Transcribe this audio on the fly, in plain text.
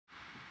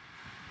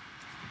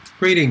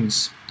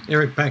Greetings,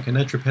 Eric Bakker,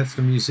 naturopath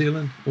from New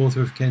Zealand,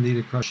 author of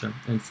Candida Crusher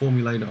and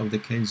formulator of the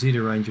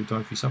Canxida range of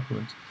dietary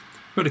supplements.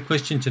 I've got a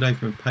question today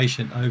from a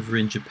patient over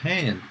in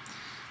Japan.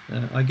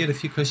 I get a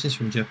few questions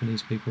from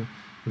Japanese people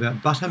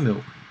about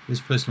buttermilk.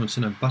 This person wants to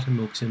know if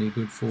buttermilk's any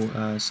good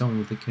for someone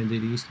with a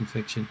Candida yeast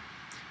infection.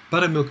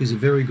 Buttermilk is a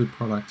very good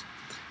product.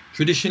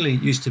 Traditionally,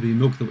 it used to be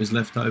milk that was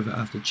left over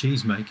after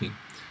cheese making.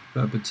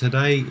 But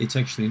today it's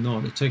actually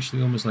not. It's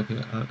actually almost like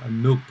a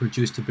milk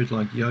produced a bit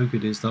like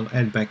yogurt is. They'll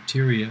add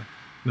bacteria,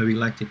 maybe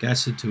lactic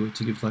acid to it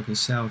to give like a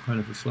sour kind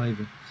of a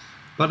flavour.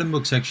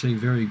 Buttermilk's actually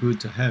very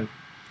good to have.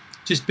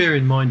 Just bear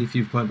in mind if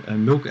you've got a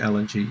milk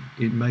allergy,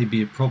 it may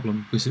be a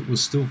problem because it will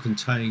still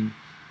contain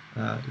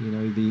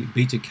the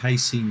beta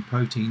casein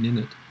protein in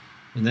it,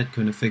 and that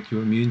can affect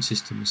your immune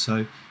system.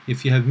 So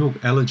if you have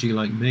milk allergy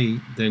like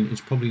me, then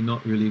it's probably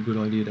not really a good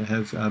idea to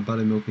have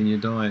buttermilk in your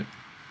diet.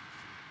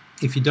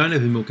 If you don't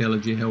have a milk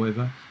allergy,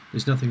 however,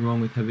 there's nothing wrong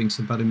with having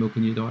some buttermilk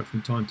in your diet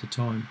from time to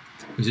time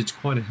because it's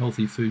quite a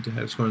healthy food to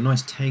have. It's got a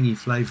nice tangy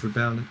flavour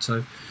about it.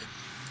 So,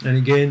 and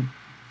again,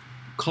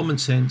 common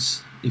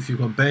sense, if you've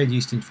got bad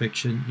yeast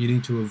infection, you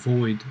need to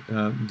avoid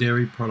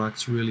dairy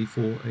products really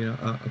for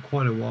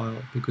quite a while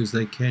because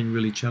they can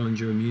really challenge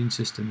your immune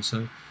system.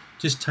 So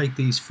just take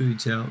these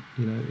foods out,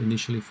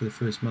 initially for the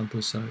first month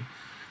or so.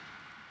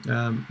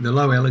 The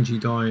low allergy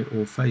diet,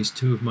 or phase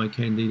 2 of my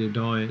Candida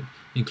diet,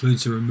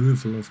 includes the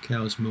removal of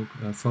cow's milk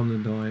from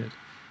the diet,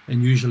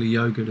 and usually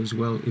yogurt as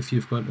well. If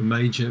you've got a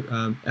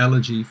major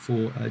allergy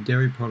for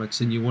dairy products,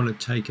 then you want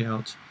to take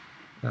out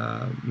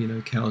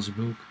cow's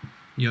milk,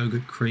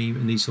 yogurt, cream,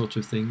 and these sorts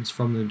of things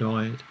from the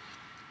diet.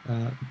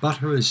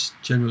 Butter is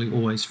generally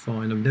always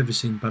fine. I've never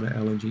seen butter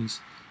allergies.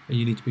 And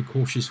you need to be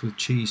cautious with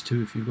cheese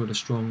too if you've got a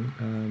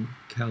strong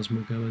cow's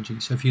milk allergy.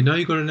 So if you know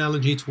you've got an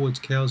allergy towards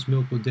cow's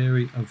milk or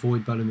dairy,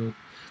 avoid buttermilk.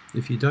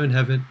 If you don't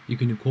have it, you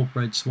can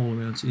incorporate small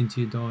amounts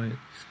into your diet.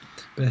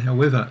 But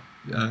however,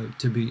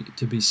 to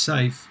be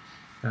safe,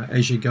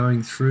 as you're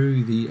going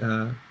through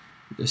the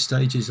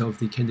stages of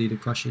the Candida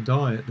Crusher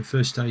diet, the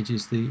first stage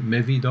is the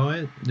MEVI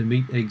diet, the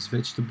meat, eggs,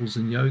 vegetables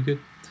and yogurt.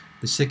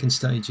 The second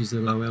stage is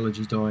the low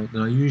allergy diet,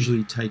 and I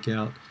usually take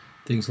out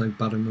things like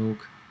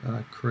buttermilk,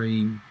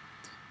 cream,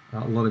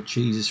 a lot of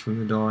cheeses from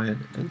the diet,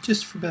 and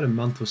just for about a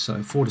month or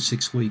so, 4 to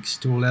 6 weeks,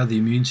 to allow the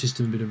immune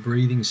system a bit of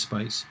breathing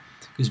space.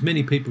 Because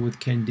many people with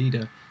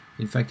Candida,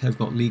 in fact, have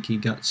got leaky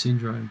gut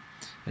syndrome,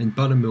 and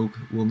buttermilk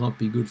will not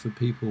be good for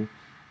people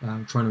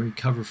trying to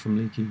recover from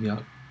leaky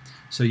gut.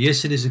 So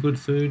yes, it is a good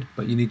food,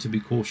 but you need to be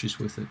cautious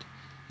with it.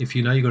 If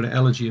you know you've got an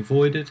allergy,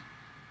 avoid it.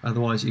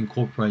 Otherwise,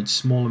 incorporate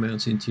small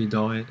amounts into your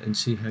diet and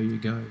see how you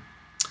go.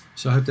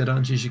 So I hope that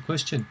answers your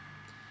question.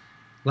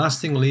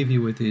 Last thing I'll leave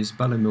you with is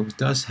buttermilk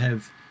does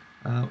have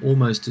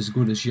almost as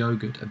good as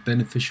yogurt, a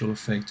beneficial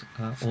effect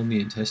on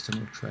the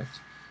intestinal tract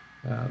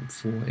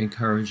for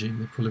encouraging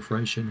the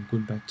proliferation of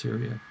good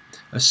bacteria,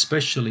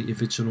 especially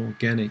if it's an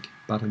organic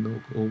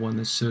buttermilk or one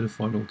that's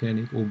certified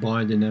organic or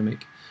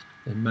biodynamic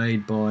and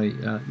made by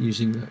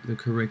using the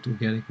correct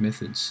organic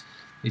methods.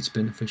 It's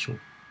beneficial.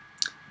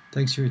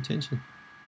 Thanks for your attention.